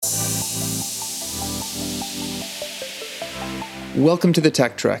Welcome to the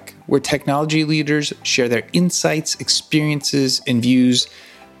Tech Trek, where technology leaders share their insights, experiences, and views.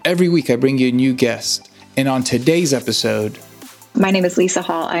 Every week I bring you a new guest. And on today's episode, my name is Lisa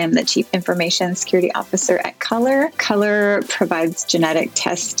Hall. I am the Chief Information Security Officer at Color. Color provides genetic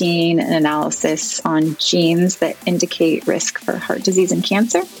testing and analysis on genes that indicate risk for heart disease and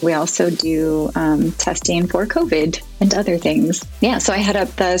cancer. We also do testing for COVID and other things. Yeah, so I head up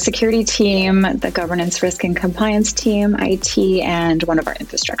the security team, the governance, risk, and compliance team, IT, and one of our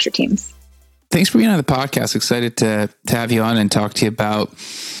infrastructure teams. Thanks for being on the podcast. Excited to have you on and talk to you about,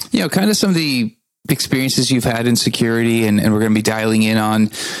 kind of some of the experiences you've had in security, and we're going to be dialing in on,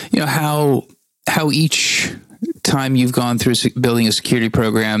 how each time you've gone through building a security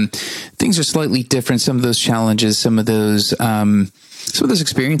program, things are slightly different. Some of those challenges, some of those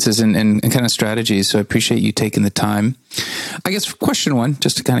experiences and kind of strategies. So I appreciate you taking the time. I guess for question one,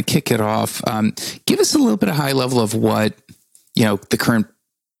 just to kind of kick it off, give us a little bit of high level of what, the current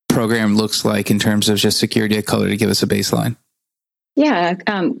program looks like in terms of just security at Color, to give us a baseline. Yeah,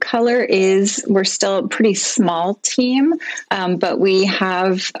 Color we're still a pretty small team, but we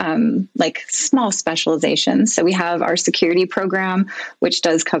have small specializations. So we have our security program, which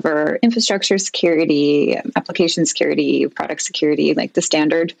does cover infrastructure security, application security, product security, like the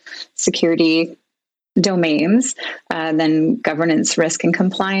standard security domains, then governance, risk, and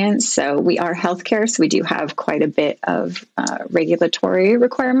compliance. So we are healthcare, so we do have quite a bit of regulatory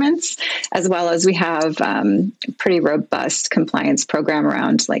requirements, as well as we have pretty robust compliance program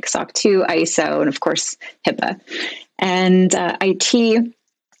around like SOC 2, ISO, and of course HIPAA. And IT,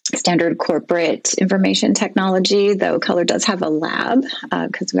 standard corporate information technology, though Color does have a lab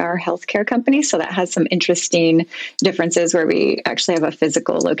because we are a healthcare company. So that has some interesting differences where we actually have a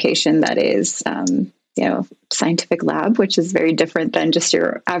physical location that is scientific lab, which is very different than just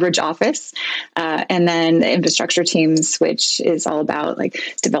your average office. And then the infrastructure teams, which is all about like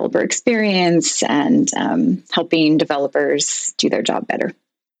developer experience and helping developers do their job better.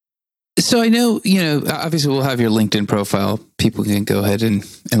 So I know, obviously we'll have your LinkedIn profile. People can go ahead and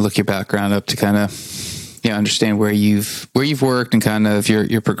look your background up to kind of, understand where you've worked and kind of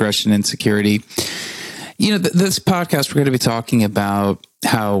your progression in security. This podcast, we're going to be talking about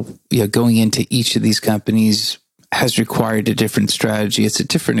how, going into each of these companies has required a different strategy. It's a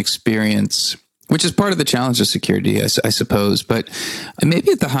different experience, which is part of the challenge of security, I suppose. But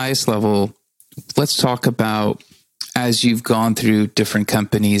maybe at the highest level, let's talk about, as you've gone through different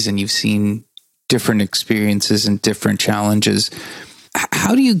companies and you've seen different experiences and different challenges,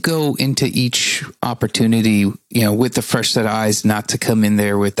 how do you go into each opportunity, with the fresh set of eyes, not to come in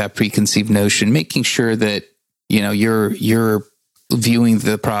there with that preconceived notion, making sure that, you're viewing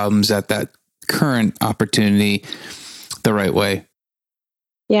the problems at that current opportunity the right way?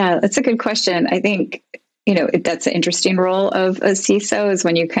 Yeah, that's a good question. I think, that's an interesting role of a CISO, is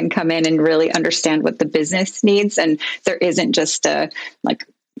when you can come in and really understand what the business needs. And there isn't just a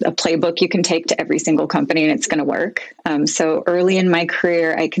playbook you can take to every single company and it's going to work. So early in my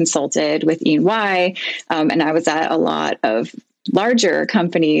career, I consulted with E&Y, and I was at a lot of larger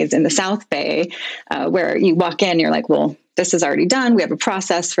companies in the South Bay, where you walk in, you're like, well, this is already done. We have a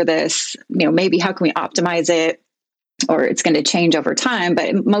process for this. Maybe how can we optimize it? Or it's going to change over time, but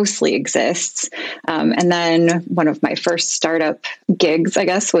it mostly exists. And then one of my first startup gigs, I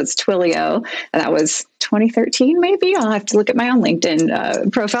guess, was Twilio. And that was 2013, maybe. I'll have to look at my own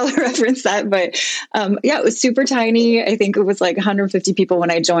LinkedIn profile to reference that. But it was super tiny. I think it was like 150 people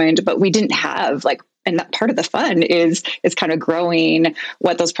when I joined, but we didn't have and that part of the fun is kind of growing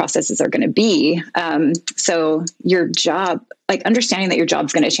what those processes are going to be. So your job, understanding that your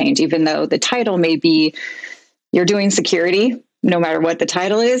job's going to change, even though the title may be you're doing security, no matter what the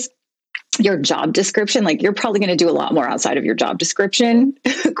title is, your job description, you're probably going to do a lot more outside of your job description,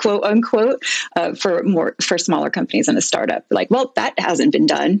 quote unquote, for smaller companies and a startup. That hasn't been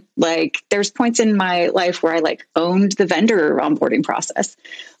done. There's points in my life where I owned the vendor onboarding process.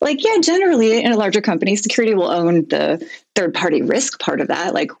 Generally in a larger company, security will own the third party risk part of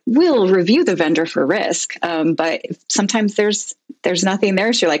that. We'll review the vendor for risk. But sometimes there's nothing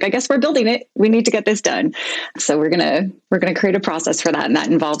there. So you're I guess we're building it. We need to get this done. So we're going to create a process for that. And that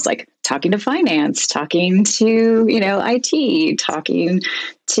involves talking to finance, talking to, IT, talking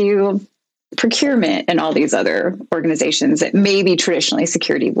to procurement and all these other organizations that maybe traditionally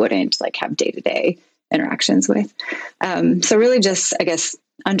security wouldn't have day-to-day interactions with. So really just, I guess,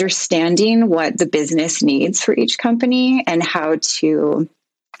 understanding what the business needs for each company and how to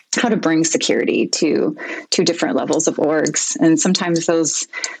bring security to different levels of orgs. And sometimes those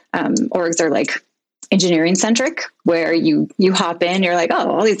orgs are engineering centric, where you hop in, you're like,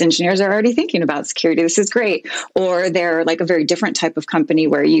 oh, all these engineers are already thinking about security. This is great. Or they're like a very different type of company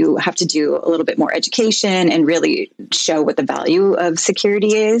where you have to do a little bit more education and really show what the value of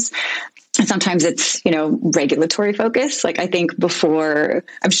security is. And sometimes it's, regulatory focus. Like I think before,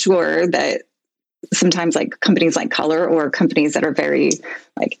 I'm sure that sometimes like companies like Color or companies that are very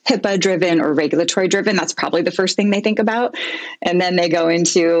like HIPAA driven or regulatory driven, that's probably the first thing they think about. And then they go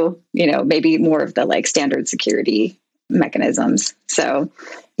into, maybe more of the like standard security mechanisms. So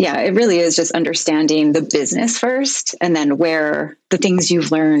yeah, it really is just understanding the business first, and then where the things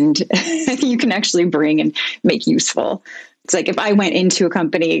you've learned you can actually bring and make useful. It's like if I went into a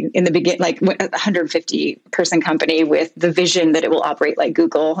company in the beginning, like a 150 person company with the vision that it will operate like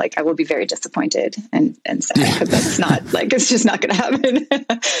Google, like I will be very disappointed and sad, because that's not like, it's just not going to happen.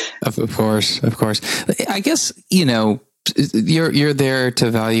 Of course. I guess, you're there to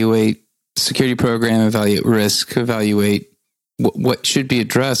evaluate security program, evaluate risk, evaluate what should be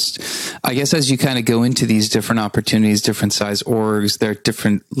addressed. I guess as you kind of go into these different opportunities, different size orgs, there are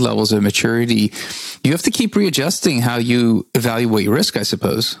different levels of maturity. You have to keep readjusting how you evaluate risk, I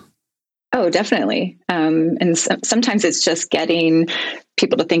suppose. Oh, definitely. And sometimes it's just getting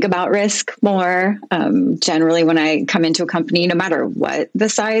people to think about risk more. Generally, when I come into a company, no matter what the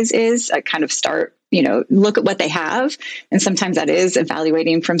size is, I kind of start, look at what they have. And sometimes that is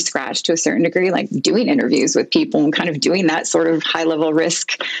evaluating from scratch to a certain degree, like doing interviews with people and kind of doing that sort of high level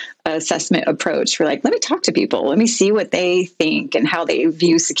risk assessment approach. We're like, let me talk to people. Let me see what they think and how they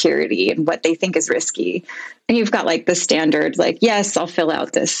view security and what they think is risky. And you've got like the standard, like, yes, I'll fill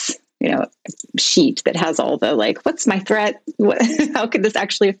out this sheet that has all the like, what's my threat? How could this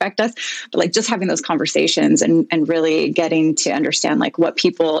actually affect us? But like just having those conversations and really getting to understand like what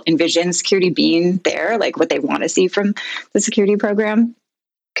people envision security being there, like what they want to see from the security program,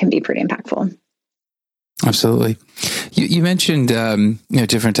 can be pretty impactful. Absolutely. You mentioned,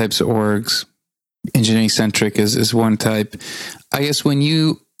 different types of orgs. Engineering centric is one type. I guess when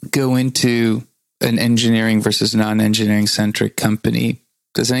you go into an engineering versus non-engineering centric company,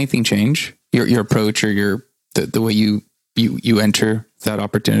 does anything change your approach or the way you enter that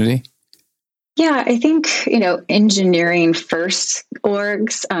opportunity? Yeah, I think, engineering first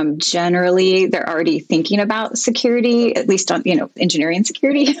orgs, generally they're already thinking about security, at least on, engineering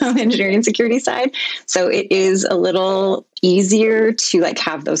security, on the engineering security side. So it is a little easier to like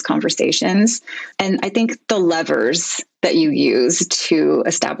have those conversations. And I think the levers that you use to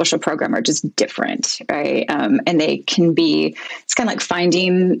establish a program are just different, right? And they can be, it's kind of like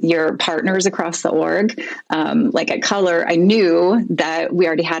finding your partners across the org. Like at Color, I knew that we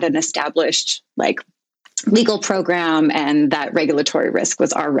already had an established like legal program, and that regulatory risk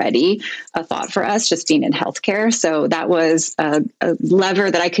was already a thought for us, just being in healthcare. So that was a lever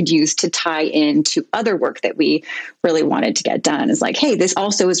that I could use to tie into other work that we really wanted to get done. Is like, hey, this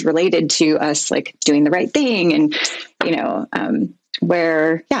also is related to us like doing the right thing. And,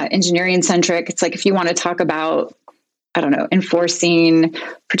 engineering centric, it's like if you want to talk about, I don't know, enforcing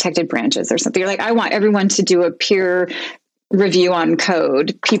protected branches or something, you're like, I want everyone to do a peer review on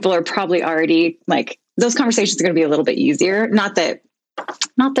code. People are probably already like, those conversations are going to be a little bit easier. Not that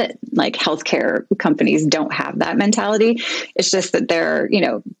like healthcare companies don't have that mentality. It's just that they're,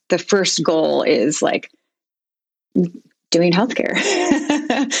 the first goal is like doing healthcare.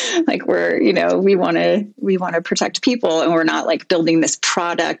 Like we want to protect people, and we're not like building this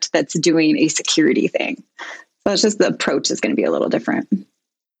product that's doing a security thing. So it's just the approach is going to be a little different.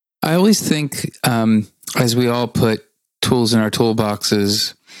 I always think, as we all put tools in our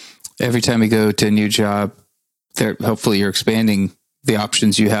toolboxes, every time we go to a new job, hopefully you're expanding the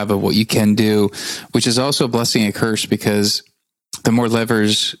options you have of what you can do, which is also a blessing and a curse, because the more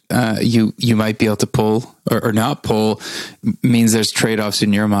levers you might be able to pull or not pull means there's trade-offs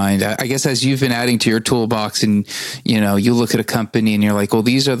in your mind. I guess as you've been adding to your toolbox, and you look at a company and you're like, well,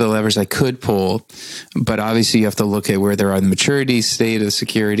 these are the levers I could pull, but obviously you have to look at where they're on the maturity state of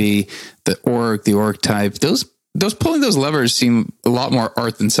security, the org type. Those pulling those levers seem a lot more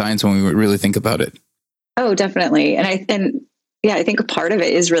art than science when we really think about it. Oh, definitely. And I think a part of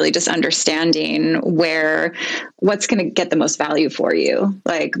it is really just understanding what's going to get the most value for you.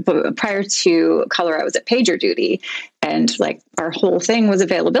 Like prior to Color, I was at PagerDuty, and like our whole thing was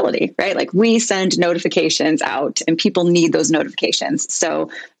availability, right? Like we send notifications out and people need those notifications.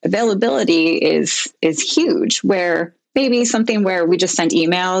 So availability is huge, where maybe something where we just send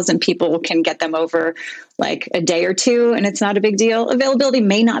emails and people can get them over like a day or two and it's not a big deal. Availability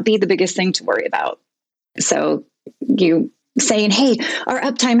may not be the biggest thing to worry about. So you saying, hey, our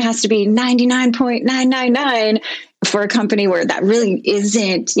uptime has to be 99.999 for a company where that really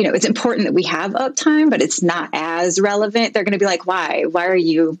isn't, it's important that we have uptime, but it's not as relevant, they're going to be like, why are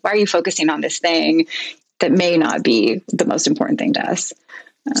you focusing on this thing that may not be the most important thing to us?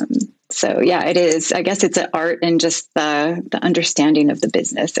 So yeah, it is. I guess it's an art and just the understanding of the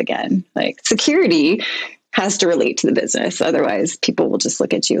business again. Like security has to relate to the business. Otherwise people will just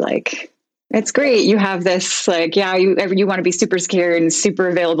look at you like, it's great. You have this, like, yeah, you want to be super secure and super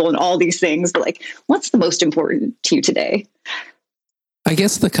available and all these things, but like, what's the most important to you today? I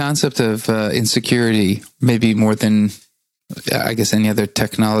guess the concept of insecurity, maybe more than, I guess, any other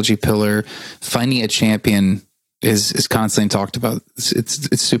technology pillar, finding a champion is constantly talked about.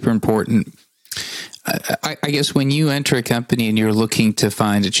 It's super important. I guess when you enter a company and you're looking to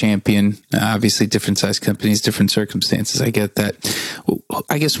find a champion, obviously different size companies, different circumstances. I get that.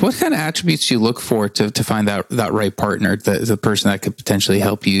 I guess what kind of attributes do you look for to find that right partner, the person that could potentially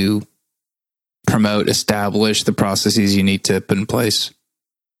help you promote, establish the processes you need to put in place?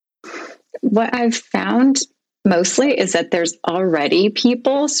 What I've found mostly is that there's already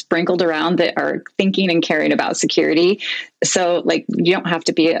people sprinkled around that are thinking and caring about security. So like, you don't have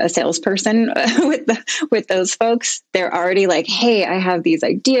to be a salesperson with those folks. They're already like, hey, I have these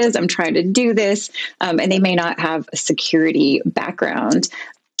ideas. I'm trying to do this. And they may not have a security background,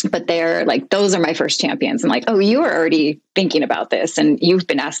 but they're like, those are my first champions. I'm like, oh, you are already thinking about this and you've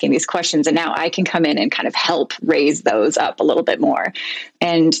been asking these questions. And now I can come in and kind of help raise those up a little bit more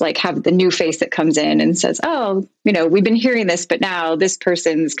and like have the new face that comes in and says, oh, we've been hearing this, but now this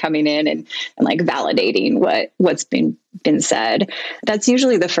person's coming in and like validating what's been said. That's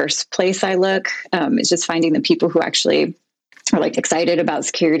usually the first place I look, is just finding the people who actually are like excited about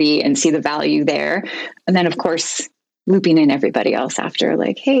security and see the value there. And then of course, looping in everybody else after,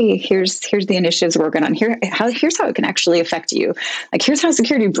 like, hey, here's the initiatives we're working on here. Here's how it can actually affect you. Like, here's how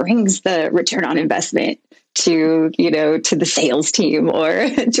security brings the return on investment to the sales team or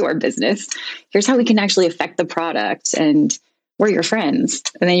to our business. Here's how we can actually affect the product, and we're your friends.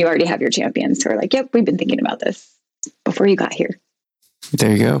 And then you already have your champions who are like, yep, we've been thinking about this before you got here.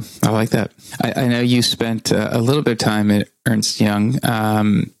 There you go. I like that. I know you spent a little bit of time at Ernst Young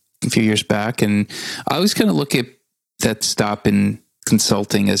a few years back, and I always kind of look at that stop in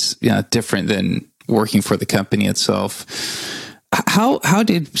consulting as different than working for the company itself. How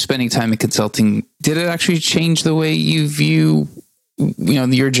did spending time in consulting, did it actually change the way you view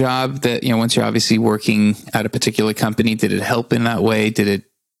your job? That once you're obviously working at a particular company, did it help in that way? Did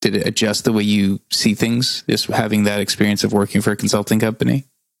it adjust the way you see things, just having that experience of working for a consulting company?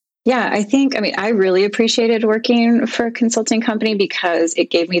 Yeah, I really appreciated working for a consulting company because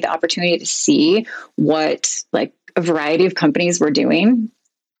it gave me the opportunity to see what like a variety of companies were doing,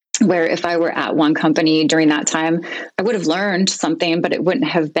 where if I were at one company during that time, I would have learned something, but I wouldn't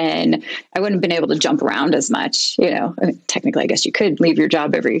have been able to jump around as much. Technically, I guess you could leave your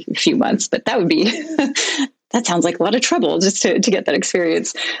job every few months, but that would be, that sounds like a lot of trouble just to get that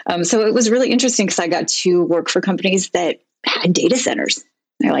experience. So it was really interesting because I got to work for companies that had data centers.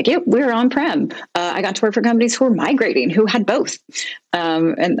 They're like, yep, we're on-prem. I got to work for companies who were migrating, who had both.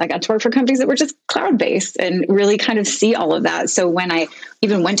 And I got to work for companies that were just cloud-based and really kind of see all of that. So when I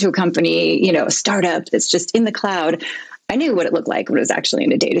even went to a company, a startup that's just in the cloud, I knew what it looked like when it was actually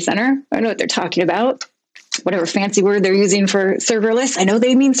in a data center. I know what they're talking about. Whatever fancy word they're using for serverless, I know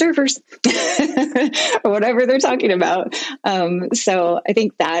they mean servers or whatever they're talking about. So I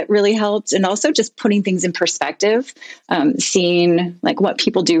think that really helped. And also just putting things in perspective, seeing like what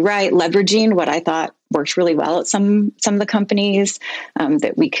people do right, leveraging what I thought worked really well at some of the companies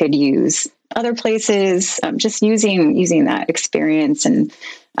that we could use other places, just using that experience and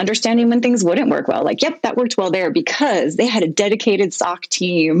understanding when things wouldn't work well. Like, yep, that worked well there because they had a dedicated SOC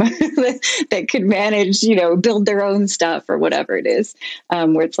team that could manage, build their own stuff or whatever it is.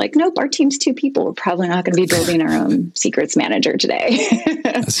 Where it's like, nope, our team's 2 people. We're probably not going to be building our own secrets manager today.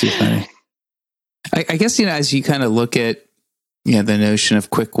 That's too funny. I guess, as you kind of look at, the notion of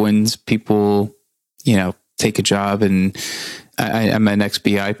quick wins, people, take a job, and I'm an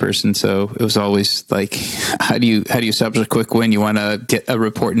ex-BI person, so it was always like, how do you establish a quick win? You want to get a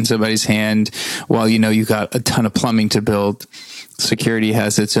report in somebody's hand while you got a ton of plumbing to build. Security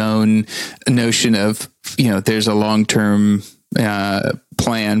has its own notion of there's a long-term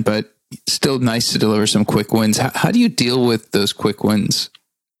plan, but still nice to deliver some quick wins. How do you deal with those quick wins?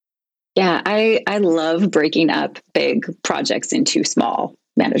 Yeah, I love breaking up big projects into small,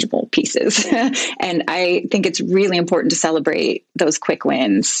 manageable pieces. And I think it's really important to celebrate those quick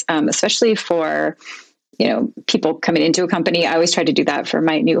wins, especially for, people coming into a company. I always try to do that for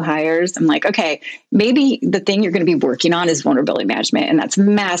my new hires. I'm like, okay, maybe the thing you're going to be working on is vulnerability management, and that's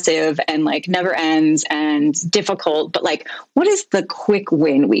massive and like never ends and difficult, but like, what is the quick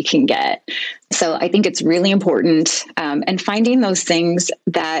win we can get? So I think it's really important, and finding those things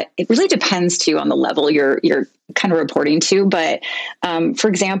that it really depends too on the level you're kind of reporting to. But for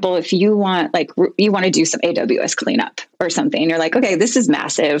example, if you want to do some AWS cleanup or something, you're like, okay, this is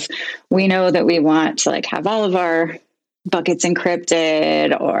massive. We know that we want to like have all of our buckets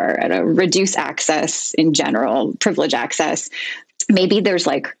encrypted or at a reduce access in general, privilege access. Maybe there's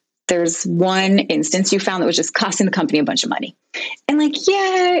one instance you found that was just costing the company a bunch of money. And like,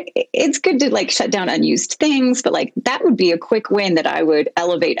 yeah, it's good to like shut down unused things, but like that would be a quick win that I would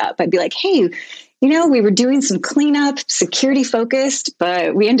elevate up. I'd be like, hey, we were doing some cleanup, security focused,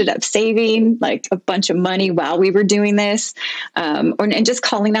 but we ended up saving like a bunch of money while we were doing this. And just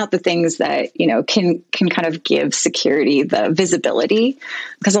calling out the things that, can kind of give security the visibility,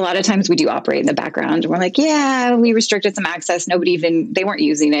 because a lot of times we do operate in the background. We're like, yeah, we restricted some access. They weren't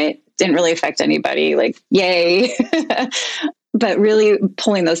using it. Didn't really affect anybody. Like, yay. But really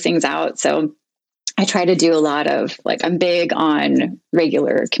pulling those things out. So I try to do a lot of I'm big on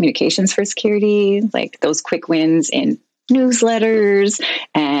regular communications for security, like those quick wins in newsletters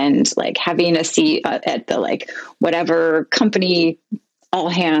and like having a seat at the whatever company all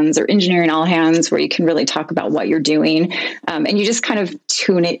hands or engineering all hands where you can really talk about what you're doing. And you just kind of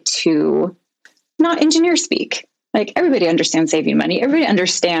tune it to not engineer speak. Like everybody understands saving money. Everybody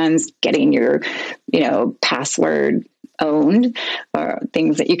understands getting your, password owned, or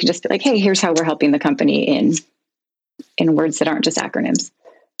things that you can just be like, hey, here's how we're helping the company in words that aren't just acronyms.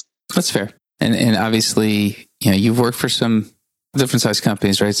 That's fair. And obviously, you've worked for some different size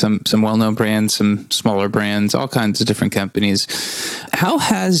companies, right? Some well-known brands, some smaller brands, all kinds of different companies. How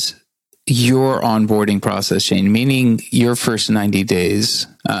has your onboarding process changed? Meaning your first 90 days,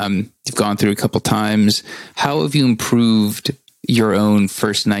 you've gone through a couple times. How have you improved your own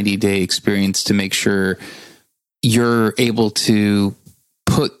first 90-day experience to make sure you're able to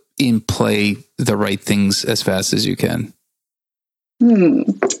put in play the right things as fast as you can?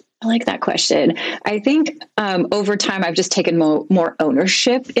 I like that question. I think over time, I've just taken more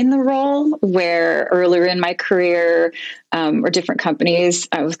ownership in the role, where earlier in my career or different companies,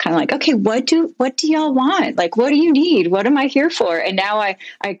 I was kind of like, okay, what do y'all want? Like, what do you need? What am I here for? And now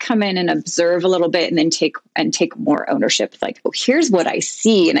I come in and observe a little bit and then take more ownership. Like, oh, here's what I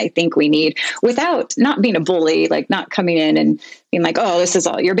see and I think we need, without not being a bully, like not coming in and being like, oh, this is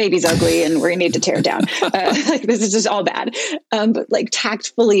all, your baby's ugly and we're going to need to tear it down. Like, this is just all bad. But like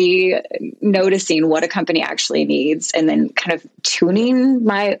tactfully noticing what a company actually needs and then kind of tuning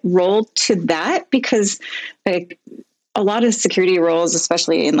my role to that, because like a lot of security roles,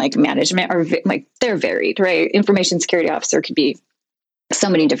 especially in like management, are they're varied, right? Information security officer could be so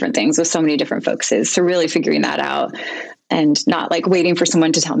many different things with so many different focuses. So really figuring that out and not like waiting for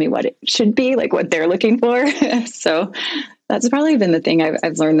someone to tell me what it should be, like what they're looking for. So that's probably been the thing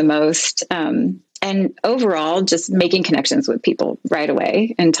I've learned the most. And overall, just making connections with people right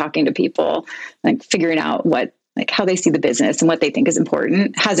away and talking to people, like figuring out how they see the business and what they think is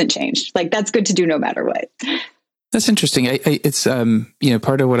important hasn't changed. Like that's good to do no matter what. That's interesting. It's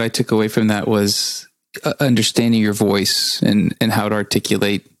part of what I took away from that was understanding your voice and how to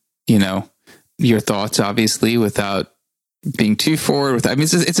articulate, your thoughts, obviously, without being too forward.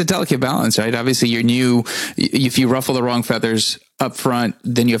 It's a delicate balance, right? Obviously, you're new. If you ruffle the wrong feathers up front,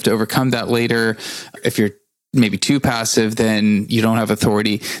 then you have to overcome that later. If you're maybe too passive, then you don't have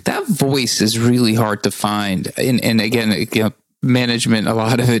authority. That voice is really hard to find. And again, management, a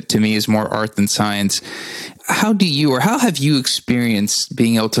lot of it to me is more art than science. How have you experienced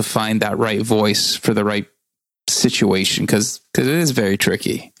being able to find that right voice for the right situation? Because it is very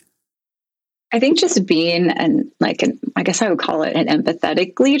tricky. I think just being I guess I would call it an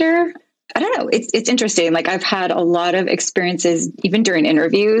empathetic leader. I don't know. It's interesting. Like I've had a lot of experiences, even during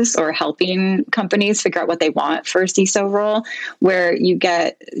interviews or helping companies figure out what they want for a CISO role, where you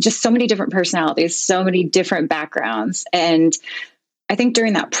get just so many different personalities, so many different backgrounds. And I think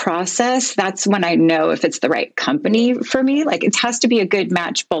during that process, that's when I know if it's the right company for me. Like it has to be a good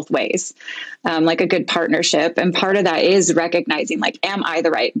match both ways, like a good partnership. And part of that is recognizing, like, am I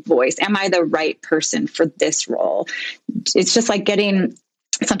the right voice? Am I the right person for this role? It's just like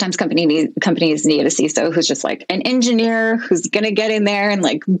sometimes companies need a CISO who's just like an engineer who's going to get in there and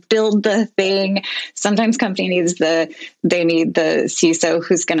like build the thing. Sometimes company need the CISO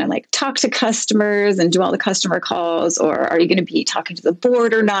who's going to like talk to customers and do all the customer calls, or are you going to be talking to the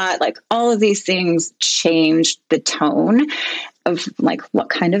board or not? Like all of these things change the tone. of like what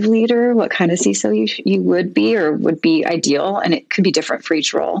kind of leader, what kind of CISO you would be or would be ideal. And it could be different for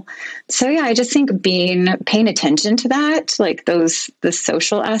each role. So yeah, I just think paying attention to that, like the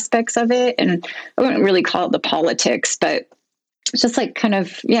social aspects of it. And I wouldn't really call it the politics, but it's just like kind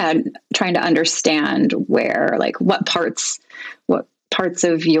of, yeah, trying to understand where, like what parts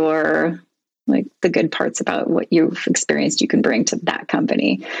of your, like the good parts about what you've experienced you can bring to that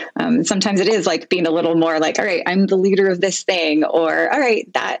company. Sometimes it is like being a little more like, all right, I'm the leader of this thing, or all right,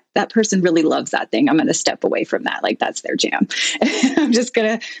 that person really loves that thing. I'm going to step away from that. Like that's their jam. I'm just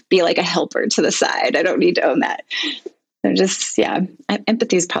going to be like a helper to the side. I don't need to own that. They're just, yeah,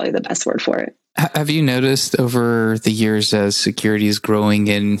 empathy is probably the best word for it. Have you noticed over the years as security is growing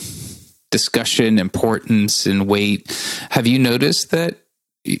in discussion, importance, and weight, have you noticed that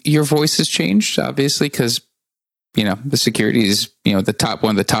your voice has changed? Obviously, because the security is the top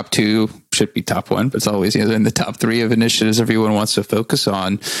one, the top two should be top one, but it's always in the top three of initiatives everyone wants to focus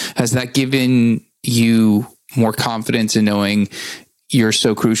on. Has that given you more confidence in knowing you're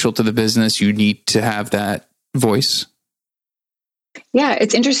so crucial to the business? You need to have that voice. Yeah,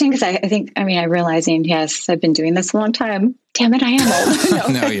 it's interesting because I'm realizing, yes, I've been doing this a long time. Damn it, I am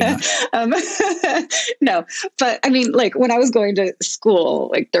old. No, you're not. No, but I mean, like when I was going to school,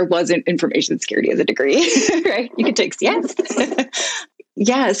 like there wasn't information security as a degree, right? You could take CS.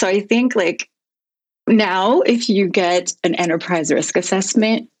 Yeah, so I think like now if you get an enterprise risk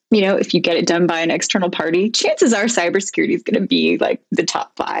assessment, if you get it done by an external party, chances are cybersecurity is going to be like the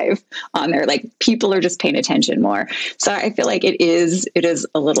top 5 on there. Like people are just paying attention more. So I feel like it is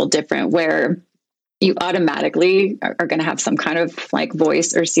a little different where you automatically are going to have some kind of like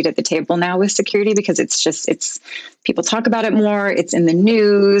voice or seat at the table now with security, because it's people talk about it more. It's in the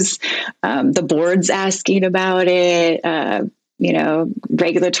news. The board's asking about it.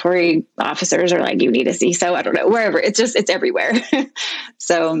 Regulatory officers are like, you need a CISO. I don't know, wherever. It's everywhere.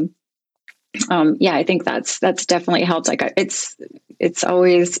 So, yeah, I think that's definitely helped. Like it's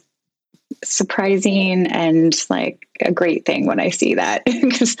always surprising and like a great thing when I see that,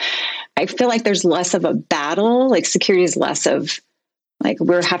 because I feel like there's less of a battle. Like security is less of like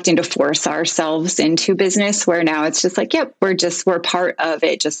we're having to force ourselves into business, where now it's just like, yep, we're part of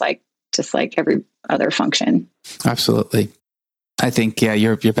it, just like every other function. Absolutely. I think, yeah,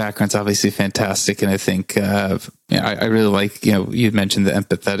 your background's obviously fantastic. And I think, I really like, you mentioned the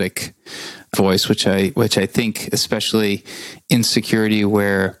empathetic voice, which I think, especially in security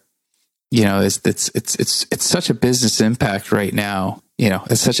where, it's such a business impact right now,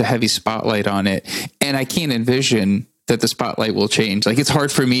 it's such a heavy spotlight on it. And I can't envision that the spotlight will change. Like, it's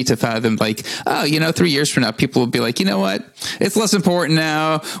hard for me to fathom, like, 3 years from now, people will be like, you know what? It's less important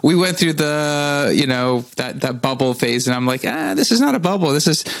now. We went through the, that bubble phase. And I'm like, this is not a bubble. This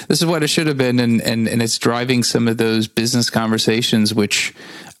is what it should have been. And it's driving some of those business conversations, which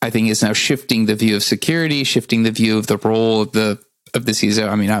I think is now shifting the view of security, shifting the view of the role of the CISO.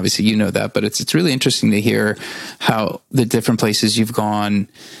 I mean, obviously, that, but it's really interesting to hear how the different places you've gone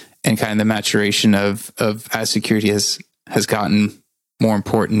and kind of the maturation of as security has gotten more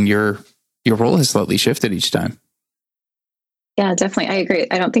important, your role has slightly shifted each time. Yeah, definitely. I agree.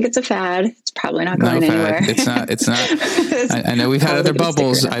 I don't think it's a fad. It's probably not going anywhere. It's not. I know we've had other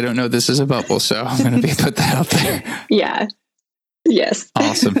bubbles. I don't know this is a bubble, so I'm going to put that out there. Yeah. Yes.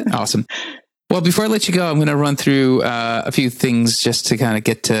 Awesome. Well, before I let you go, I'm going to run through a few things just to kind of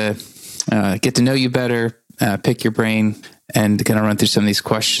get to know you better, pick your brain, and kind of run through some of these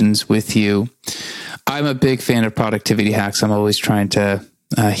questions with you. I'm a big fan of productivity hacks. I'm always trying to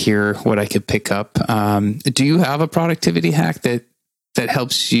hear what I could pick up. Do you have a productivity hack that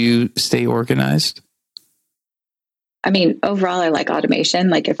helps you stay organized? I mean, overall, I like automation.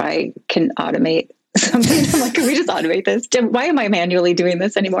 Like if I can automate something, I'm like, can we just automate this? Why am I manually doing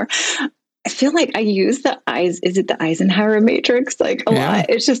this anymore? I feel like I use the Eisenhower matrix like a lot.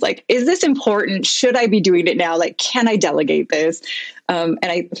 It's just like, is this important? Should I be doing it now? Like, can I delegate this? And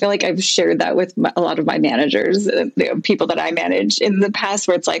I feel like I've shared that with a lot of my managers, people that I manage in the past,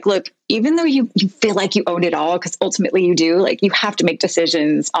 where it's like, look, even though you feel like you own it all, because ultimately you do, like you have to make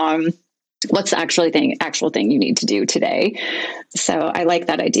decisions on what's the actual thing you need to do today. So I like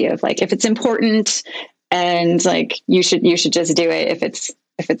that idea of like, if it's important and like, you should just do it.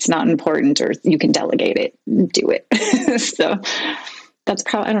 If it's not important or you can delegate it, do it. So that's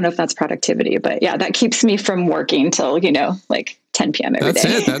I don't know if that's productivity, but yeah, that keeps me from working till, like 10 p.m. every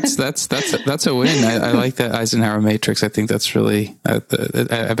day. That's a win. I like that Eisenhower matrix. I think that's really,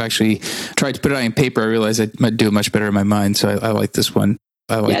 I've actually tried to put it on paper. I realized I might do it much better in my mind. So I like this one.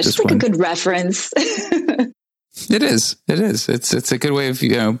 Just like a good reference. It is. It's a good way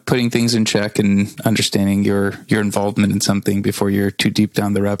of, putting things in check and understanding your involvement in something before you're too deep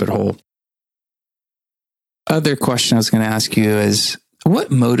down the rabbit hole. Other question I was going to ask you is, what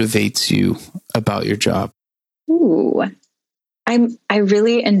motivates you about your job? Ooh, I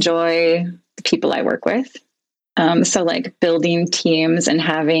really enjoy the people I work with. So like building teams and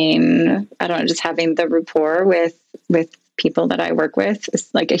having the rapport with people that I work with is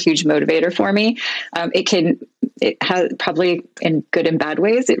like a huge motivator for me. It has probably in good and bad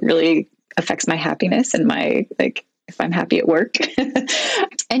ways. It really affects my happiness and my, like, if I'm happy at work.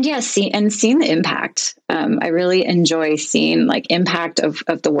 And yeah, seeing the impact. I really enjoy seeing like impact of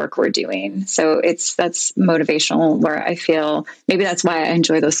the work we're doing. So that's motivational, where I feel maybe that's why I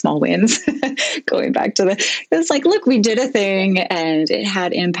enjoy those small wins. Going back to it's like, look, we did a thing and it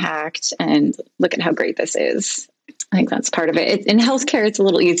had impact, and look at how great this is. I think that's part of it. In healthcare, it's a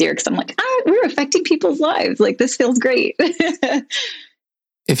little easier because I'm like, we're affecting people's lives. Like, this feels great.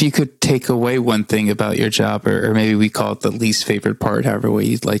 If you could take away one thing about your job, or maybe we call it the least favorite part, however way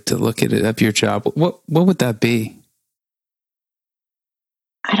you'd like to look at it, of your job, what would that be?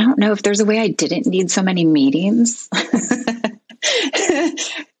 I don't know if there's a way I didn't need so many meetings.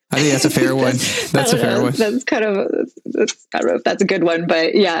 I think that's a fair one. That's a fair one. That's kind of, I don't know if that's a good one,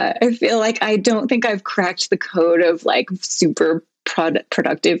 but yeah, I feel like I don't think I've cracked the code of like super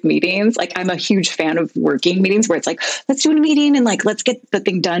productive meetings. Like, I'm a huge fan of working meetings where it's like, let's do a meeting and like, let's get the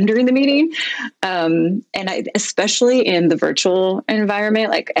thing done during the meeting. And especially in the virtual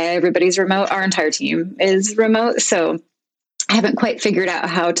environment, like everybody's remote, our entire team is remote. So I haven't quite figured out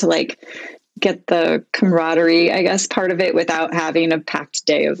how to like get the camaraderie, I guess, part of it without having a packed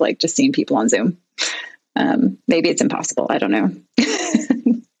day of like just seeing people on Zoom. Maybe it's impossible. I don't know.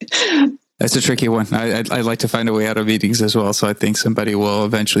 That's a tricky one. I'd like to find a way out of meetings as well. So I think somebody will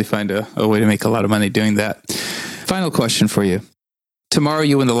eventually find a way to make a lot of money doing that. Final question for you. Tomorrow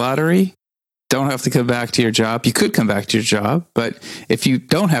you win the lottery. Don't have to come back to your job. You could come back to your job, but if you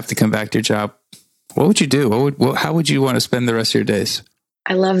don't have to come back to your job, what would you do? How would you want to spend the rest of your days?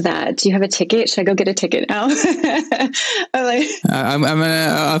 I love that. Do you have a ticket? Should I go get a ticket now? I'm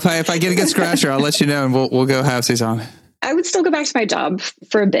gonna if I get a good scratcher, I'll let you know, and we'll go halfsies on. I would still go back to my job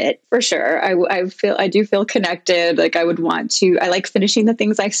for a bit, for sure. I do feel connected. Like, I would want to, I like finishing the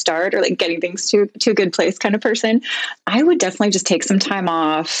things I start, or like getting things to a good place kind of person. I would definitely just take some time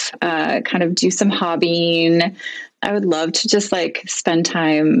off, kind of do some hobbying. I would love to just like spend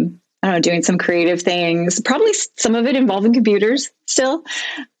time, I don't know, doing some creative things, probably some of it involving computers still.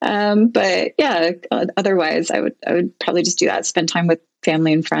 But yeah, otherwise I would probably just do that, spend time with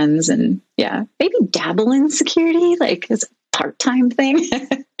family and friends, and yeah, maybe dabble in security, like as a part-time thing.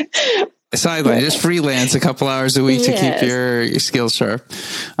 Sideline, just freelance a couple hours a week to keep your skills sharp.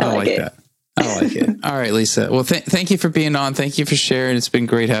 I like that. I like it. All right, Lisa. Well, thank you for being on. Thank you for sharing. It's been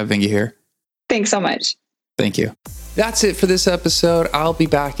great having you here. Thanks so much. Thank you. That's it for this episode. I'll be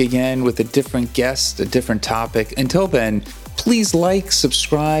back again with a different guest, a different topic. Until then, please like,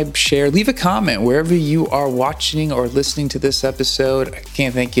 subscribe, share, leave a comment wherever you are watching or listening to this episode. I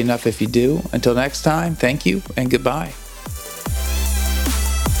can't thank you enough if you do. Until next time, thank you and goodbye.